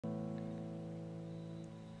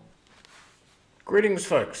Greetings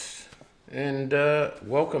folks, and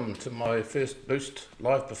welcome to my first Boost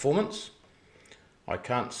live performance. I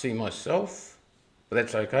can't see myself, but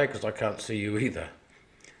that's okay because I can't see you either.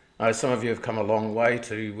 Some of you have come a long way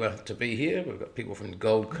to be here. We've got people from the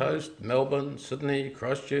Gold Coast, Melbourne, Sydney,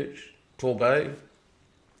 Christchurch, Torbay.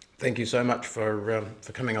 Thank you so much for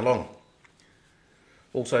coming along.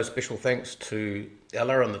 Also special thanks to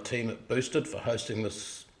Ella and the team at Boosted for hosting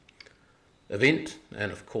this event,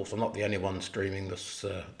 and of course I'm not the only one streaming this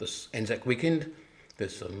Anzac weekend.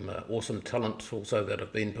 There's some awesome talent also that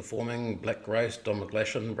have been performing: Black Grace, Don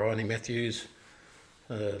McGlashan, Bryony Matthews.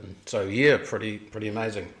 So yeah, pretty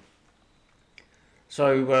amazing.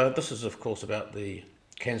 So this is of course about the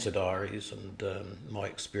Cancer Diaries and my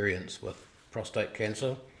experience with prostate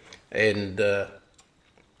cancer, and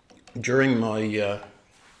during my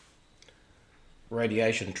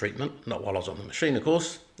radiation treatment, not while I was on the machine of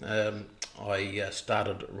course, I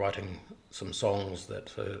started writing some songs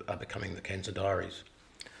that are becoming the Cancer Diaries.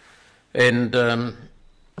 And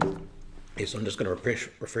yes, I'm just going to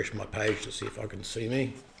refresh my page to see if I can see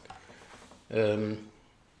me.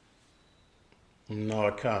 No,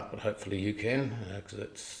 I can't, but hopefully you can, because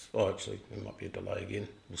it's, oh actually there might be a delay again.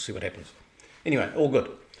 We'll see what happens. Anyway, all good.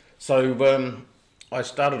 So I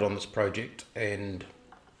started on this project, and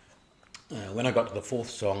when I got to the fourth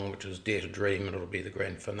song, which is Dare to Dream, and it'll be the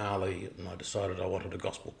grand finale, and I decided I wanted a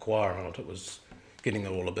gospel choir on it. It was getting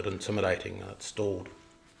all a bit intimidating, and it stalled.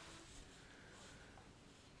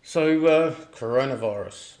 So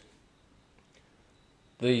coronavirus.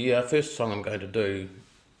 The first song I'm going to do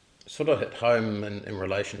sort of hit home in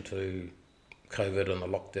relation to COVID and the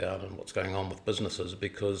lockdown and what's going on with businesses,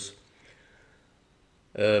 because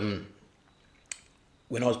when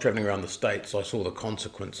I was travelling around the States, I saw the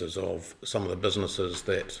consequences of some of the businesses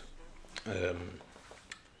that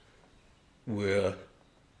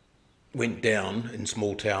went down in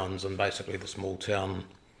small towns, and basically the small town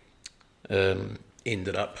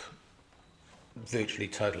ended up virtually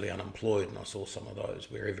totally unemployed, and I saw some of those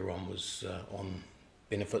where everyone was on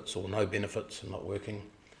benefits or no benefits and not working.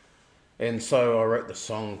 And so I wrote the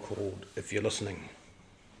song called If You're Listening.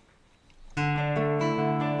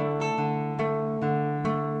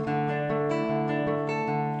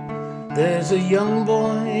 There's a young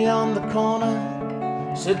boy on the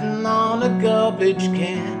corner sitting on a garbage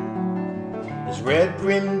can. His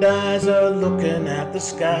red-rimmed eyes are looking at the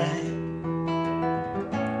sky.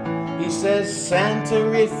 He says,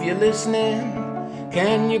 Santa, if you're listening,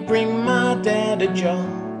 can you bring my dad a job?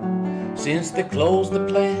 Since they closed the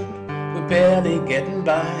plant, we're barely getting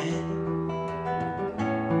by.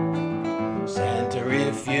 Santa,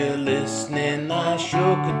 if you're listening, I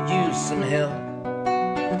sure could use some help.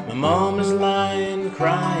 My mom is lying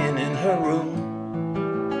crying in her room.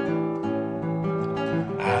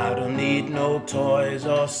 I don't need no toys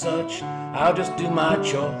or such, I'll just do my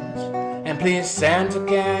chores. And please Santa,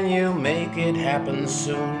 can you make it happen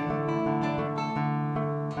soon?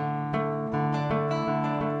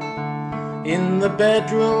 In the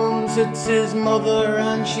bedroom sits his mother,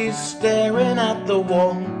 and she's staring at the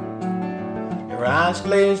wall. Her eyes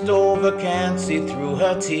glazed over, can't see through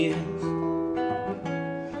her tears.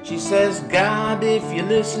 She says, God, if you're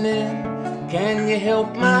listening, can you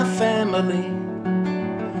help my family?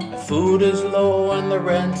 The food is low and the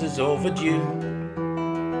rent is overdue.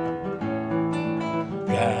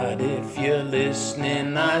 God, if you're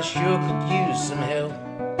listening, I sure could use some help.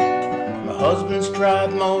 My husband's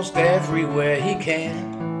tried most everywhere he can.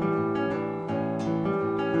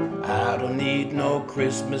 I don't need no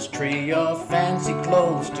Christmas tree or fancy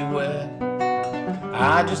clothes to wear.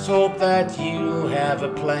 I just hope that you have a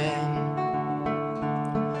plan.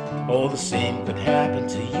 Or the same could happen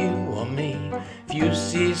to you or me. If you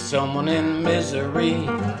see someone in misery,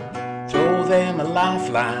 throw them a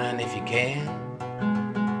lifeline if you can.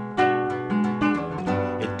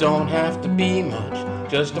 It don't have to be much,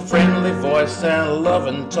 just a friendly voice and a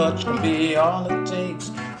loving touch can be all it takes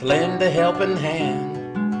to lend a helping hand.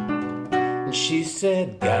 And she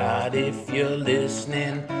said, God, if you're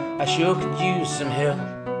listening, I sure could use some help.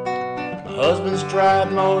 My husband's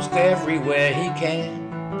tried most everywhere he can.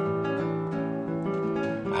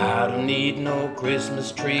 I don't need no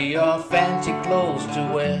Christmas tree or fancy clothes to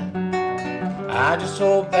wear. I just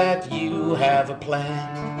hope that you have a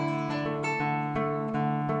plan.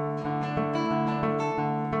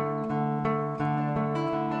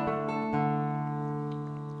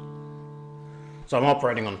 So I'm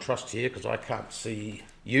operating on trust here because I can't see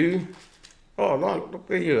you. Oh, look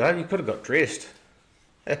where you are. You could have got dressed.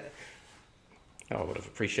 I would have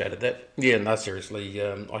appreciated that. Yeah, no, seriously,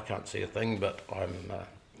 I can't see a thing, but I'm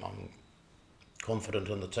confident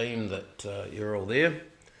in the team that you're all there.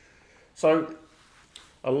 So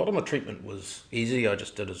a lot of my treatment was easy. I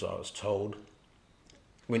just did as I was told.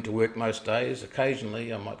 Went to work most days.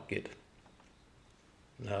 Occasionally I might get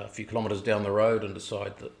a few kilometres down the road and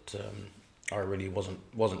decide that I really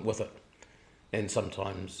wasn't with it. And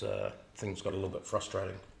sometimes things got a little bit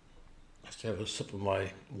frustrating. I have to have a sip of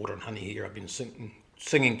my water and honey here. I've been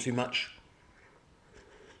singing too much,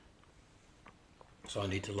 so I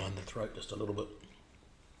need to line the throat just a little bit.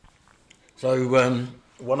 So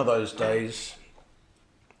one of those days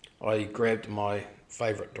I grabbed my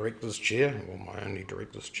favourite director's chair, or my only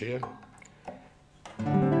director's chair,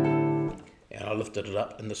 and I lifted it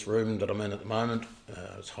up in this room that I'm in at the moment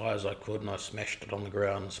as high as I could, and I smashed it on the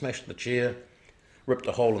ground, smashed the chair, ripped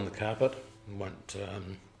a hole in the carpet. I won't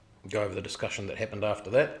go over the discussion that happened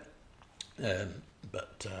after that,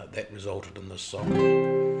 but that resulted in this song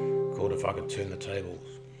called If I Could Turn the Tables.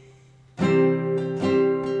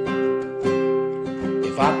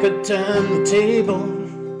 If I could turn the table,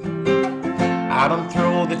 I'd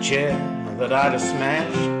unthrow the chair that I just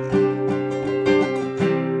smashed.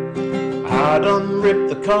 I'd unrip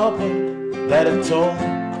the carpet that it tore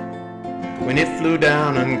when it flew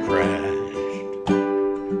down and crashed.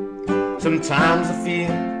 Sometimes I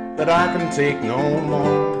feel that I can take no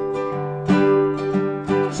more.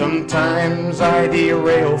 Sometimes I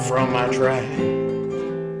derail from my track.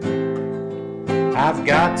 I've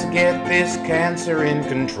got to get this cancer in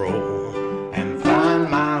control and find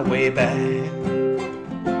my way back.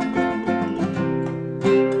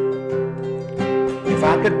 If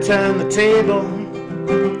I could turn the table,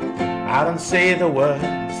 I don't say the words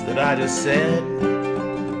that I just said.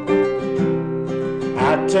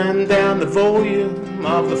 I'd turn down the volume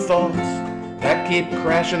of the thoughts that keep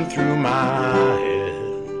crashing through my head.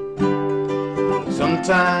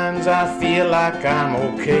 Sometimes I feel like I'm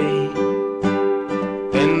okay,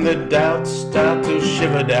 then the doubts start to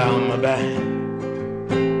shiver down my back.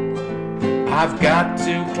 I've got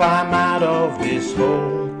to climb out of this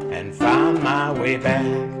hole and find my way back.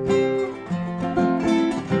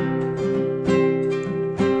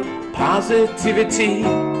 Positivity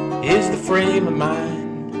is the frame of mind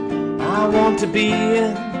I want to be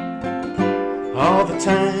in all the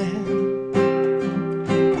time.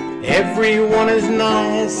 Everyone is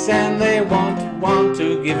nice and they want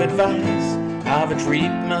to give advice of a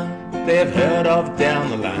treatment they've heard of down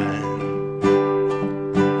the line.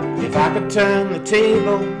 If I could turn the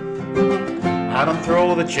table, I'd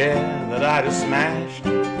unthrow the chair that I just smashed.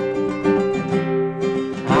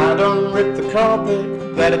 I'd unrip the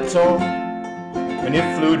carpet that it tore when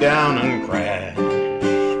it flew down and crashed.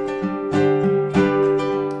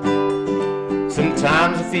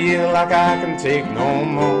 Sometimes I feel like I can take no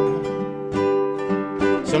more.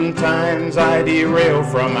 Sometimes I derail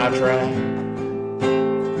from my track.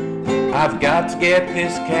 I've got to get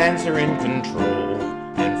this cancer in control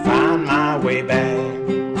and find my way back.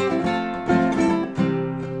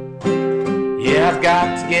 Yeah, I've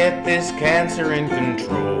got to get this cancer in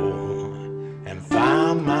control and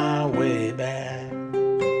find my way back.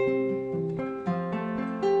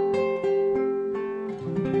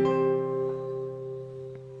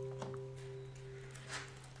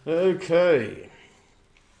 Okay.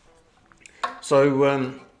 So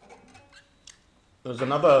there's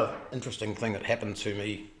another interesting thing that happened to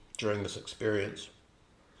me during this experience.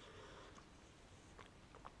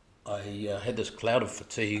 I had this cloud of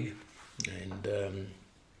fatigue, and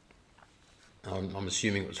I'm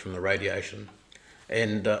assuming it was from the radiation.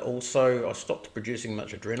 And also I stopped producing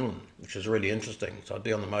much adrenaline, which is really interesting. So I'd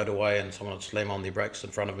be on the motorway and someone would slam on their brakes in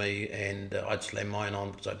front of me, and I'd slam mine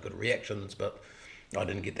on because I had good reactions, but I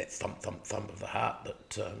didn't get that thump, thump, thump of the heart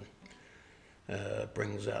that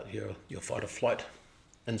brings out your fight or flight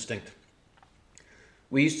instinct.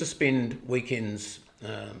 We used to spend weekends,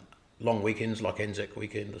 long weekends like Anzac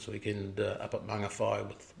weekend, this weekend, up at Mangawhai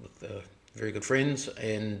with very good friends,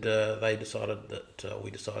 and we decided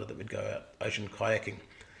that we'd go out ocean kayaking.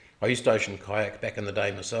 I used to ocean kayak back in the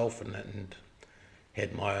day myself, and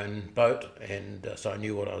had my own boat, and so I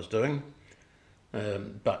knew what I was doing,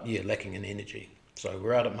 but yeah, lacking in energy. So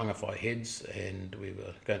we're out at Mangawhai Heads, and we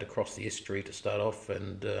were going to cross the estuary to start off,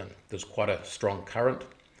 and there's quite a strong current.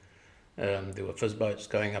 There were fizz boats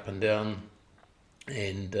going up and down,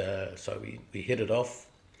 and so we headed off,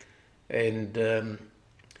 and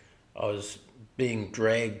I was being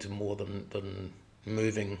dragged more than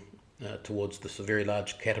moving towards this very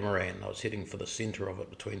large catamaran. I was heading for the centre of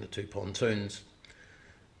it between the two pontoons,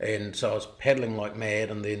 and so I was paddling like mad,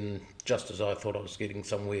 and then just as I thought I was getting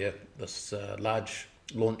somewhere, this large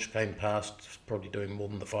launch came past, probably doing more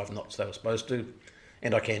than the 5 knots they were supposed to,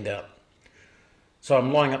 and I canned out. So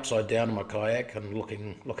I'm lying upside down in my kayak and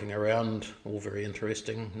looking around, all very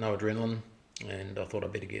interesting, no adrenaline, and I thought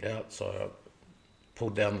I'd better get out. So I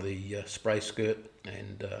pulled down the spray skirt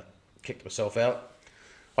and kicked myself out.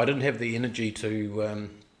 I didn't have the energy to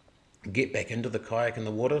get back into the kayak in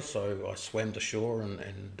the water, so I swam to shore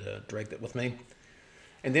and dragged it with me.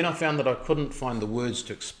 And then I found that I couldn't find the words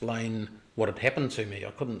to explain what had happened to me.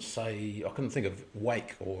 I couldn't think of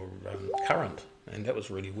wake or current, and that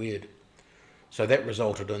was really weird. So that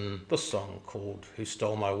resulted in this song called Who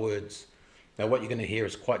Stole My Words. Now what you're going to hear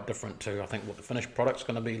is quite different to, I think, what the finished product's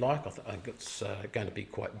going to be like. I think it's going to be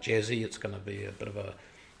quite jazzy. It's going to be a bit of a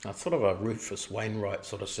sort of a Rufus Wainwright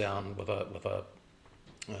sort of sound with a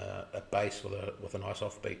bass with a nice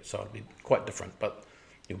offbeat. So it'll be quite different, but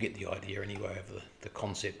you'll get the idea anyway of the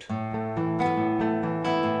concept.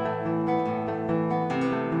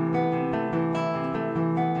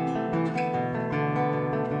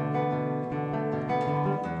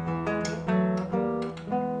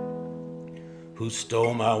 Who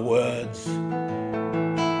stole my words? Who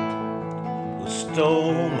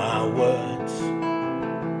stole my words?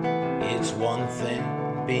 It's one thing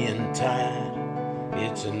being tired,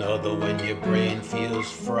 it's another when your brain feels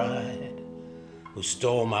fried. Who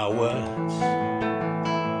stole my words?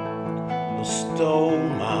 Who stole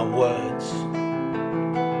my words?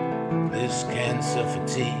 This cancer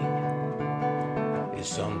fatigue is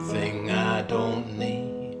something I don't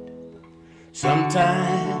need.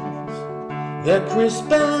 Sometimes they're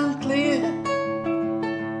crisp and clear,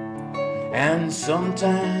 and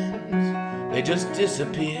sometimes they just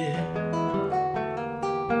disappear.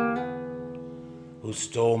 Who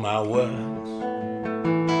stole my words?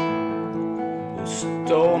 Who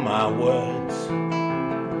stole my words?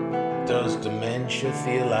 Does dementia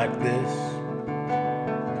feel like this?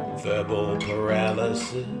 Verbal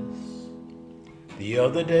paralysis. The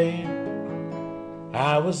other day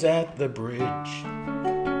I was at the bridge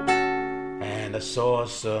and I saw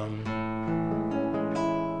some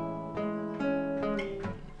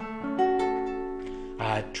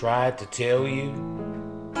I tried to tell you,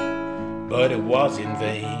 but it was in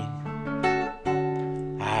vain.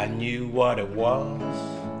 I knew what it was,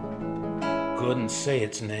 couldn't say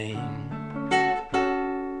its name.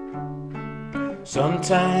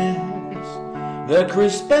 Sometimes they're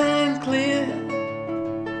crisp and clear,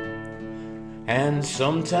 and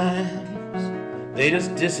sometimes they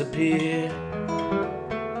just disappear.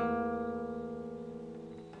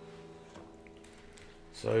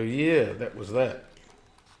 So yeah, that was that.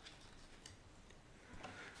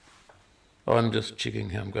 I'm just checking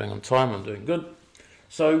how I'm going on time. I'm doing good.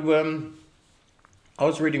 So I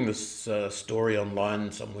was reading this story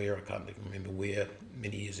online somewhere, I can't even remember where,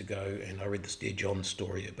 many years ago, and I read this Dear John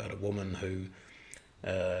story about a woman who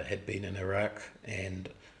had been in Iraq and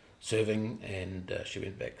serving, and she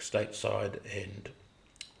went back stateside, and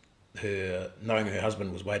knowing her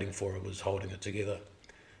husband was waiting for her, was holding her together.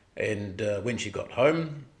 And when she got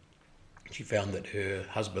home, she found that her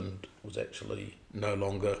husband was actually no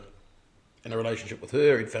longer in a relationship with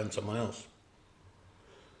her. He'd found someone else.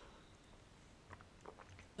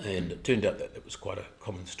 And it turned out that it was quite a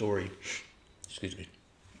common story. Excuse me.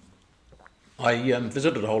 I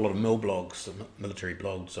visited a whole lot of military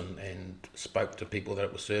blogs, and spoke to people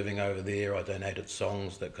that were serving over there. I donated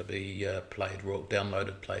songs that could be played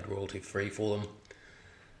royalty free for them.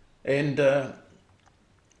 And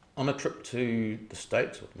on a trip to the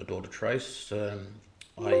States with my daughter Trace,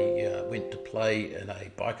 I went to play in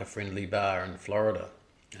a biker-friendly bar in Florida.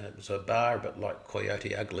 It was a bar a bit like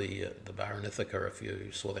Coyote Ugly, the bar in Ithaca, if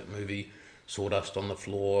you saw that movie. Sawdust on the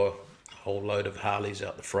floor, a whole load of Harleys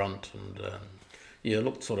out the front, and yeah, it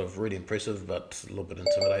looked sort of really impressive, but a little bit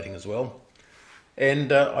intimidating as well.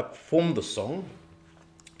 And I performed the song,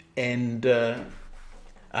 and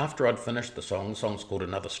after I'd finished the song's called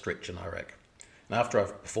Another Stretch in Iraq. And after I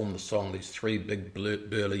performed the song, these three big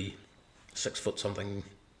burly 6 foot something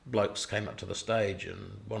blokes came up to the stage,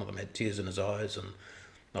 and one of them had tears in his eyes, and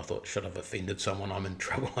I thought, should I've offended someone? I'm in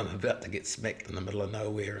trouble. I'm about to get smacked in the middle of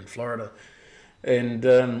nowhere in Florida. And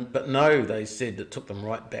but no, they said it took them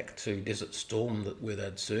right back to Desert Storm, where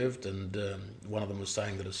they'd served, and one of them was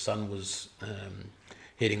saying that his son was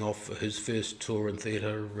heading off for his first tour in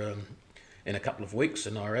theatre in a couple of weeks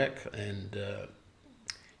in Iraq, and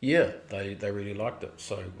yeah, they really liked it.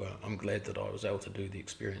 So I'm glad that I was able to do the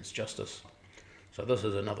experience justice. So this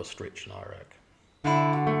is Another Stretch in Iraq.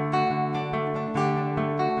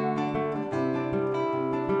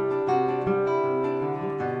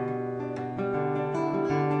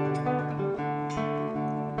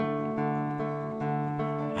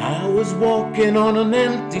 I was walking on an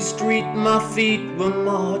empty street, my feet were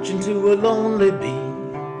marching to a lonely beat.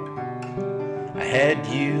 I had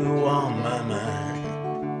you on my mind.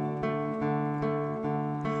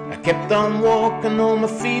 I kept on walking, though my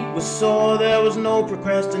feet were sore. There was no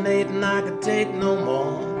procrastinating, I could take no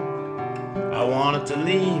more. I wanted to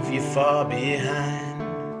leave you far behind.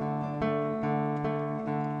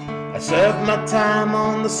 I served my time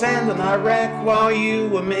on the sand in Iraq while you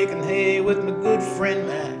were making hay with my good friend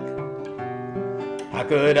Mac. How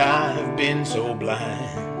could I have been so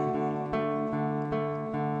blind?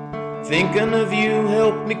 Thinking of you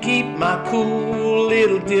helped me keep my cool.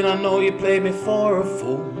 Little did I know you played me for a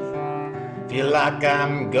fool. Feel like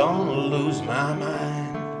I'm gonna lose my mind.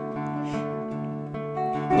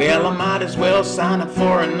 Well, I might as well sign up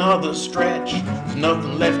for another stretch. There's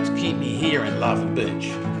nothing left to keep me here and life a bitch.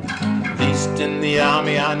 At least in the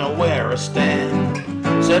army I know where I stand,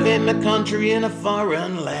 serving my country in a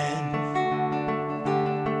foreign land.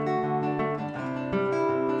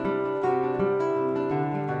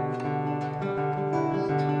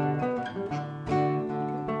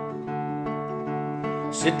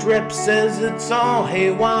 Sitrep says it's all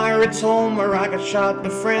haywire, it's home where I got shot by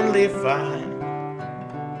friendly fire.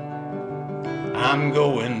 I'm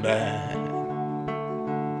going back.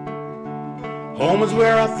 Home is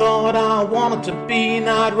where I thought I wanted to be, and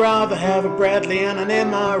I'd rather have a Bradley and an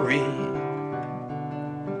MRE,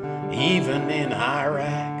 even in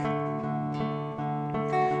Iraq.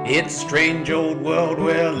 It's a strange old world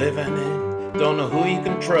we're living in. Don't know who you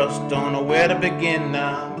can trust, don't know where to begin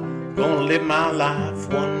now. Gonna live my life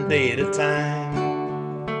one day at a time.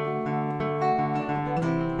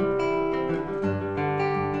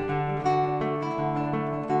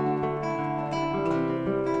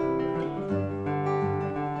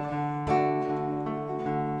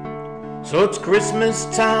 So it's Christmas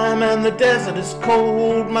time and the desert is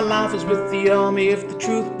cold. My life is with the army, if the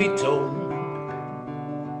truth be told.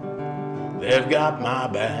 They've got my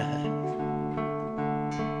back.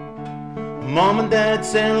 Mom and Dad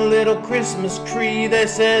sent a little Christmas tree. They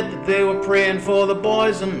said that they were praying for the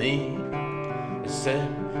boys and me. They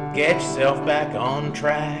said, get yourself back on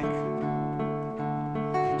track.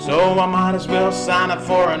 So I might as well sign up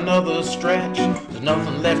for another stretch. There's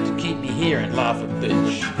nothing left to keep me here and life a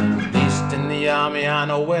bitch. At least in the army I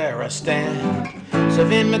know where I stand,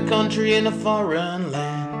 serving my country in a foreign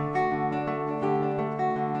land.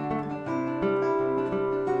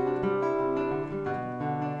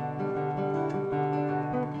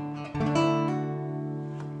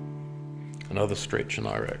 Another stretch in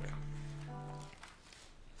Iraq.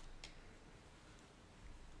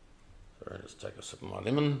 Sorry, let's take a sip of my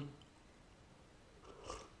lemon.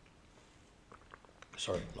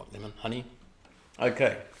 Sorry, not lemon, honey.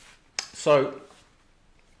 Okay, so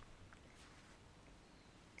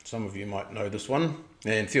some of you might know this one,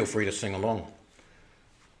 and feel free to sing along.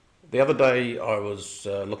 The other day I was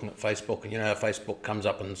looking at Facebook, and you know how Facebook comes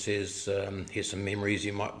up and says, here's some memories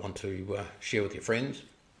you might want to share with your friends.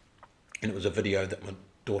 And it was a video that my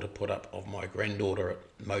daughter put up of my granddaughter at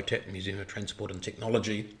MOTAT, Museum of Transport and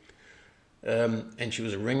Technology. And she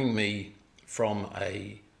was ringing me from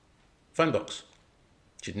a phone box.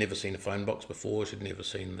 She'd never seen a phone box before. She'd never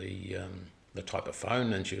seen the type of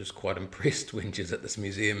phone, and she was quite impressed when she was at this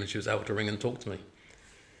museum and she was able to ring and talk to me.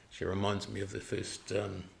 She reminds me of the first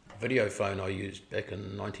video phone I used back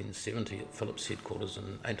in 1970 at Philips headquarters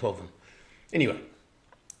in Eindhoven. Anyway.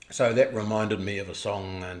 So that reminded me of a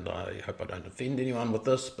song, and I hope I don't offend anyone with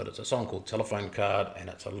this, but it's a song called Telephone Card, and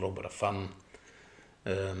it's a little bit of fun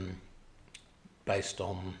based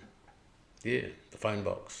on, the phone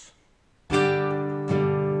box.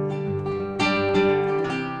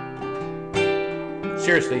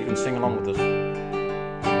 Seriously, you can sing along with this.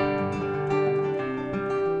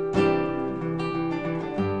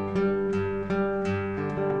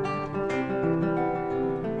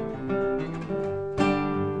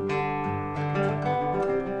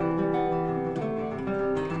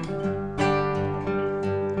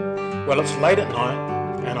 Well, it's late at night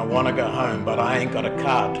and I want to go home, but I ain't got a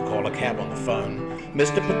card to call a cab on the phone.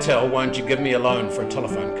 Mr. Patel, won't you give me a loan for a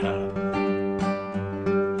telephone card?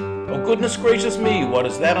 Oh, goodness gracious me, what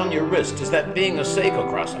is that on your wrist? Is that being a Seiko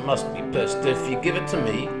cross? I must be pissed. If you give it to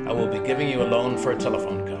me, I will be giving you a loan for a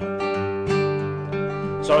telephone card.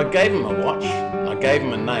 So I gave him a watch, I gave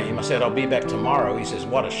him a name. I said, I'll be back tomorrow. He says,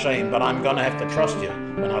 what a shame, but I'm going to have to trust you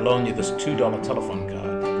when I loan you this $2 telephone card.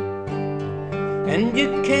 And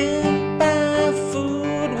you can't buy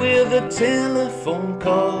food with a telephone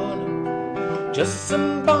card, just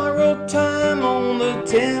some borrowed time on the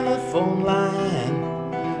telephone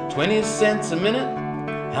line. 20 cents a minute,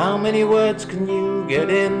 how many words can you get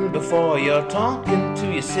in before you're talking to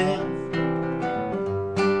yourself.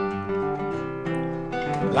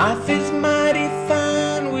 Life is mighty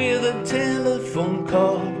fine with a telephone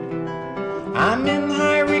call. I'm in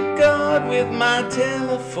high regard with my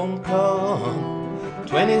telephone call.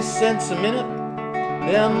 20 cents a minute,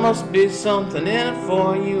 there must be something in it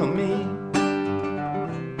for you and me.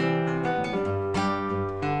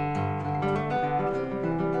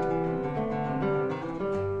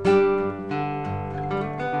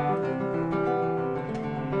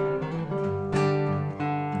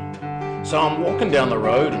 So I'm walking down the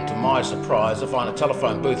road, and to my surprise I find a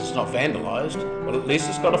telephone booth that's not vandalised. Well, at least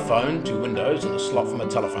it's got a phone, 2 windows and a slot for my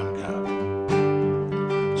telephone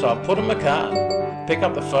card. So I put in my card, pick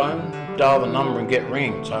up the phone, dial the number and get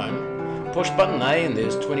ringing tone, push button A, and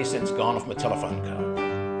there's 20 cents gone off my telephone card.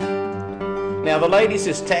 Now the lady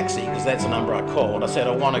says taxi, because that's the number I called. I said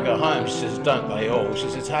I want to go home. She says don't they all. She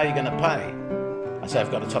says how are you going to pay? I said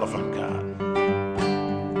I've got a telephone card.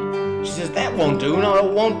 She says that won't do. No,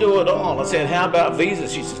 it won't do at all. I said how about Visa?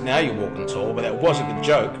 She says now you're walking tall, but that wasn't a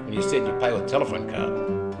joke when you said you pay with a telephone card.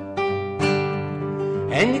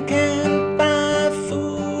 And you can't buy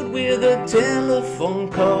food with a telephone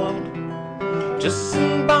card. Just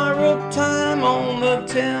some borrowed time on the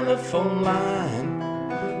telephone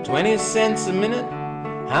line. 20 cents a minute.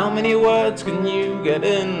 How many words can you get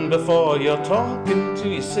in before you're talking to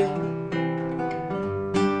yourself?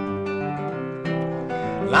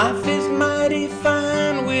 Life is mighty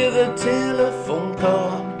fine with a telephone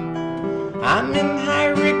call. I'm in high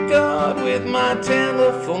regard with my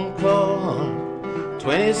telephone call.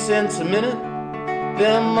 20 cents a minute,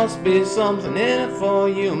 there must be something in it for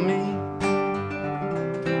you and me.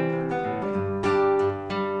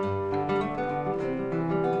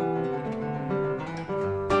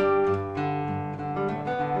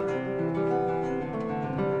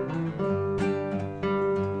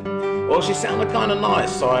 Well, she sounded kind of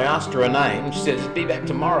nice, so I asked her name. She says, be back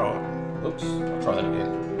tomorrow. Oops, I'll try that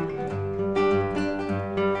again.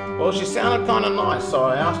 Well, she sounded kind of nice, so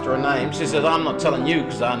I asked her name. She says, I'm not telling you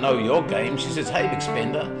because I know your game. She says, hey, big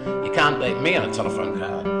spender, you can't date me on a telephone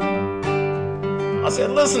card. I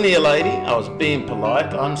said, listen here, lady. I was being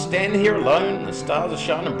polite. I'm standing here alone, the stars are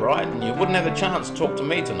shining bright, and you wouldn't have a chance to talk to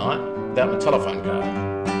me tonight without my telephone card.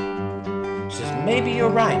 She says, maybe you're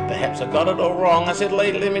right, perhaps I got it all wrong. I said,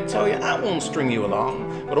 lady, let me tell you, I won't string you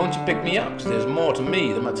along, but won't you pick me up, because there's more to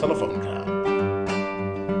me than my telephone card.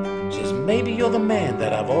 She says, maybe you're the man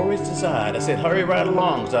that I've always desired. I said, hurry right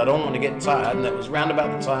along, because I don't want to get tired, and that was round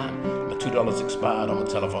about the time my $2 expired on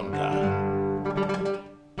the telephone card.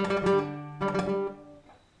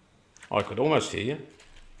 I could almost hear you.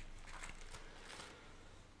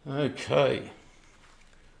 Okay.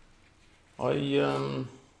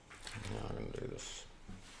 I'm going to do this.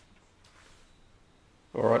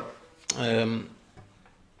 All right.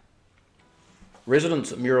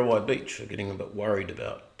 Residents at Muriwai Beach are getting a bit worried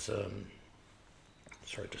about.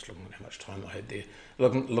 Sorry, just looking at how much time I had there.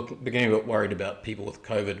 Beginning a bit worried about people with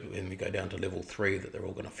COVID when we go down to level 3, that they're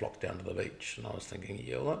all going to flock down to the beach. And I was thinking,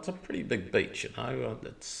 yeah, well, that's a pretty big beach, you know.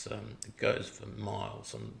 It goes for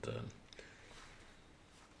miles, and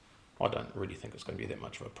I don't really think it's going to be that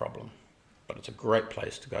much of a problem. But it's a great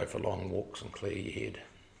place to go for long walks and clear your head.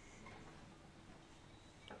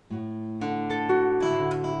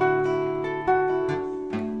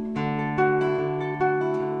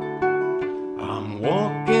 I'm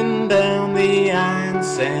walking down the iron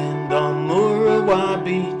sand on Muriwai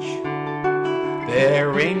Beach.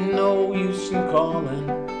 There ain't no use in calling,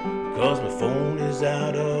 'cause my phone is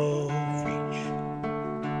out of reach.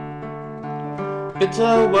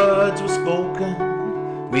 Bitter words were spoken,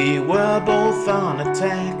 we were both on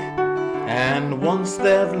attack, and once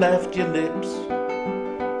they've left your lips,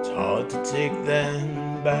 it's hard to take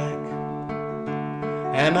them back.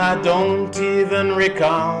 And I don't even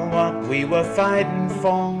recall what we were fighting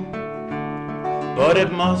for, but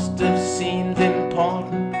it must have seemed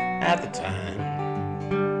important at the time.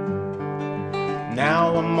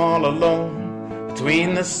 Now I'm all alone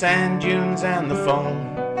between the sand dunes and the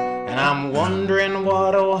phone, and I'm wondering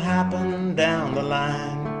what'll happen down the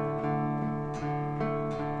line.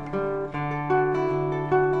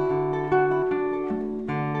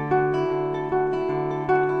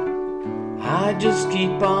 I just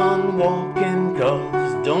keep on walking,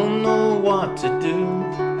 'cause don't know what to do.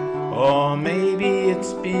 Or maybe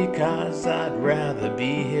it's because I'd rather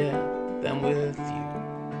be here than with you.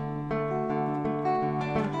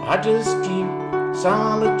 I just keep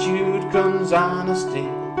solitude comes honesty,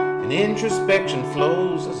 and introspection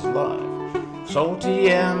flows as life. Salty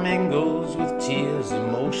air mingles with tears,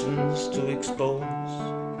 emotions to expose.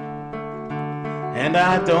 and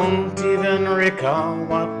I don't even recall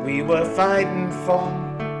what we were fighting for,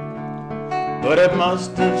 but it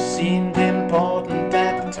must have seemed important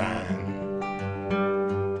at the time.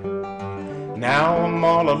 Now I'm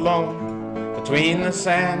all alone between the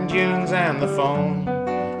sand dunes and the phone,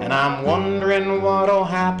 and I'm wondering what'll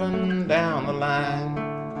happen down the line.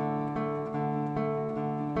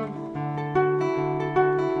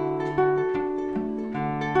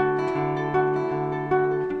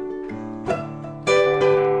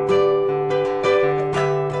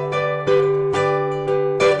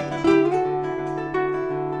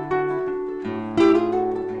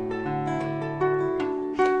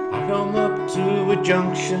 I come up to a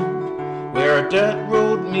junction where a dirt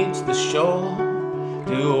road meets the shore.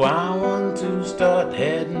 Do I want to start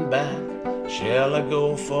heading back? Shall I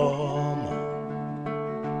go for more?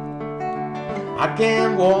 I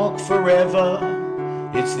can't walk forever,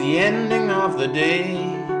 it's the ending of the day,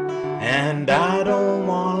 and I don't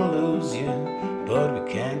want to lose you, but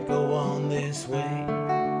we can't go on this way.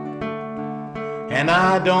 And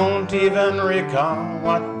I don't even recall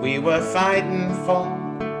what we were fighting for,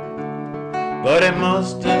 but it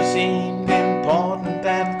must have seemed important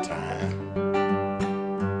at the time.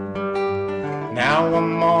 Now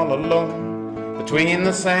I'm all alone between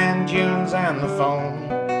the sand dunes and the phone,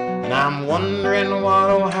 and I'm wondering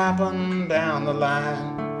what'll happen down the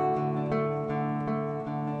line.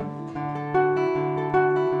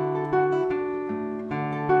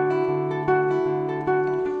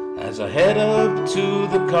 As I head up to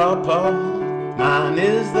the car park, mine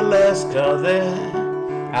is the last car there.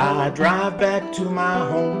 I drive back to my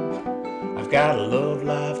home, I've got a love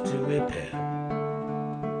life to repair.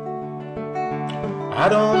 I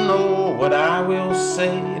don't know what I will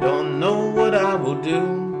say, don't know what I will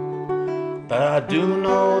do, but I do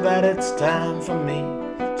know that it's time for me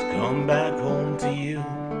to come back home to you.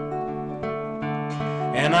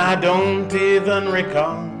 And I don't even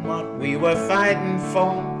recall what we were fighting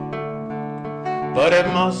for, but it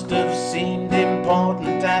must have seemed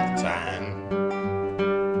important at the time.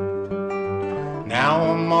 Now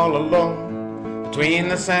I'm all alone between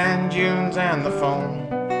the sand dunes and the phone,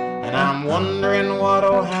 and I'm wondering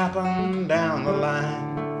what'll happen down the line.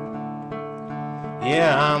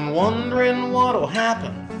 Yeah, I'm wondering what'll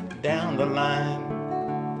happen down the line.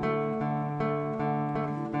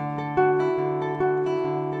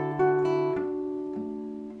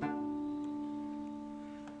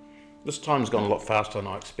 This time's gone a lot faster than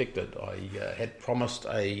I expected. I had promised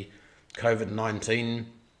a COVID-19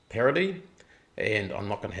 parody, and I'm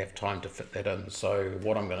not going to have time to fit that in. So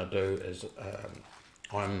what I'm going to do is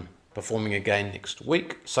I'm performing again next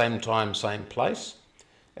week, same time, same place.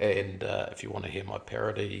 And if you want to hear my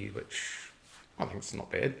parody, which I think it's not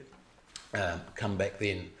bad, come back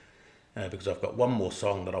then, because I've got one more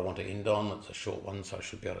song that I want to end on. It's a short one, so I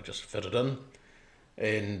should be able to just fit it in.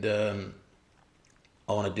 And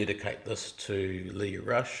I want to dedicate this to Lee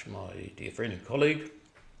Rush, my dear friend and colleague,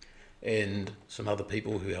 and some other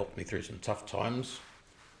people who helped me through some tough times,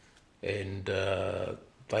 and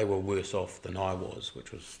they were worse off than I was,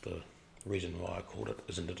 which was the reason why I called it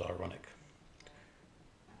Isn't It Ironic?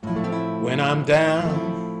 When I'm down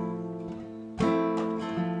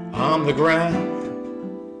on the ground,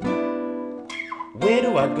 where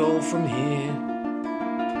do I go from here?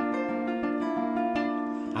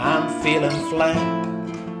 I'm feeling flat,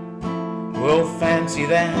 well fancy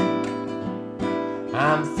that.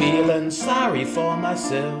 I'm feeling sorry for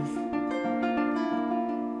myself.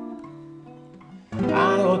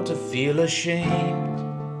 I ought to feel ashamed.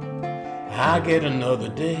 I get another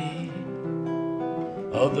day.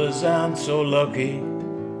 Others aren't so lucky.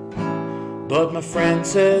 But my friend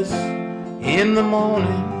says in the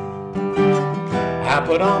morning I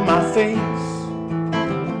put on my face,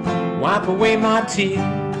 wipe away my tears.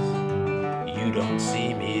 You don't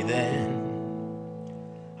see me then.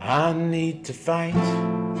 I need to fight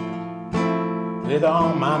with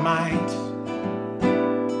all my might,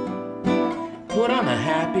 put on a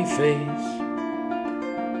happy face,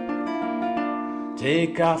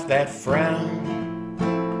 take off that frown,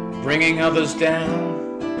 bringing others down,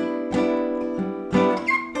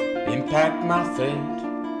 impact my fate.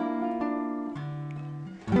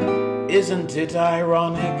 Isn't it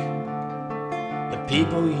ironic? The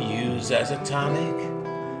people you use as a tonic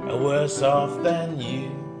are worse off than you.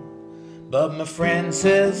 But my friend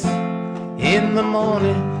says in the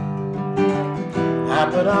morning I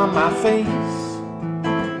put on my face,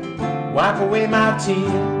 wipe away my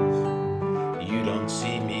tears. You don't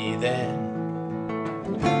see me then.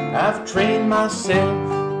 I've trained myself,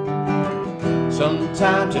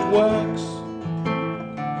 sometimes it works.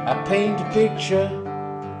 I paint a picture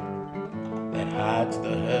that heart to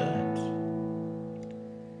the hurt.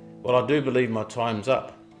 Well, I do believe my time's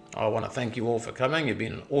up. I want to thank you all for coming. You've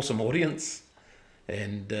been an awesome audience.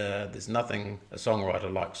 And there's nothing a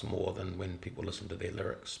songwriter likes more than when people listen to their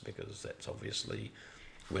lyrics, because that's obviously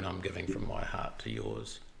when I'm giving from my heart to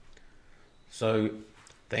yours. So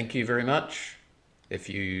thank you very much. If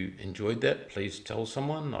you enjoyed that, please tell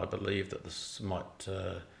someone. I believe that this might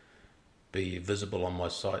be visible on my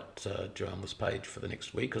site during this page for the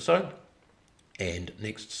next week or so. And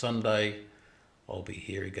next Sunday, I'll be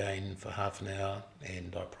here again for half an hour,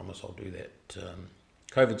 and I promise I'll do that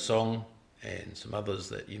COVID song and some others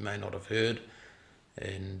that you may not have heard,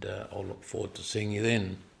 and I'll look forward to seeing you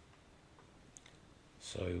then.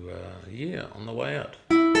 So yeah, on the way out.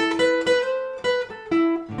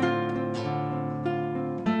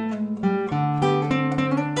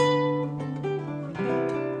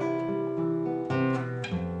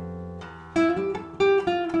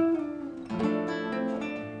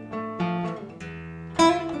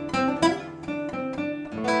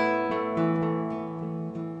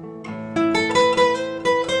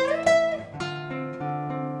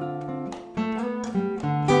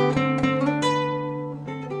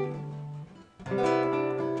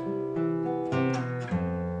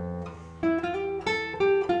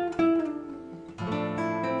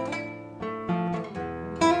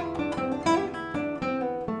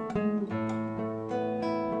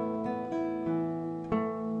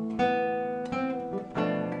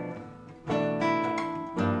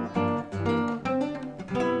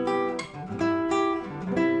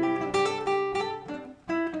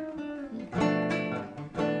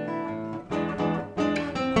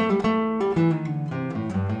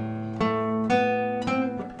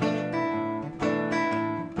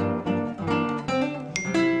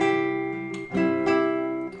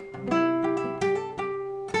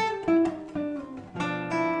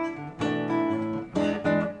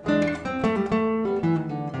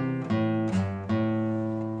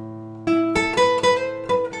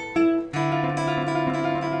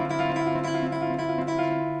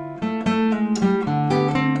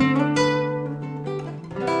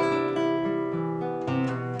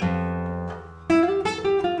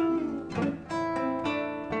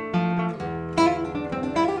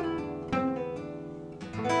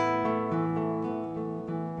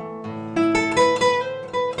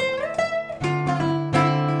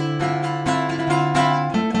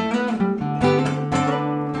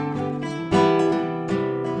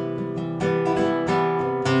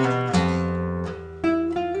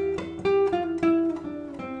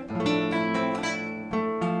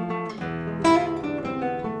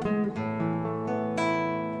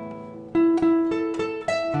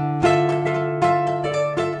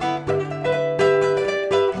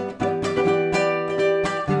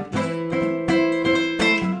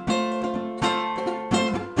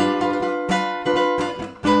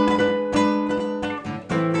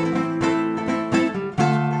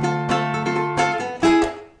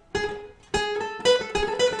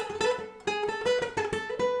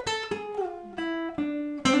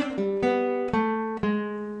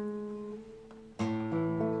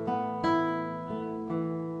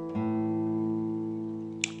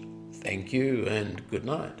 Thank you and good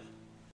night.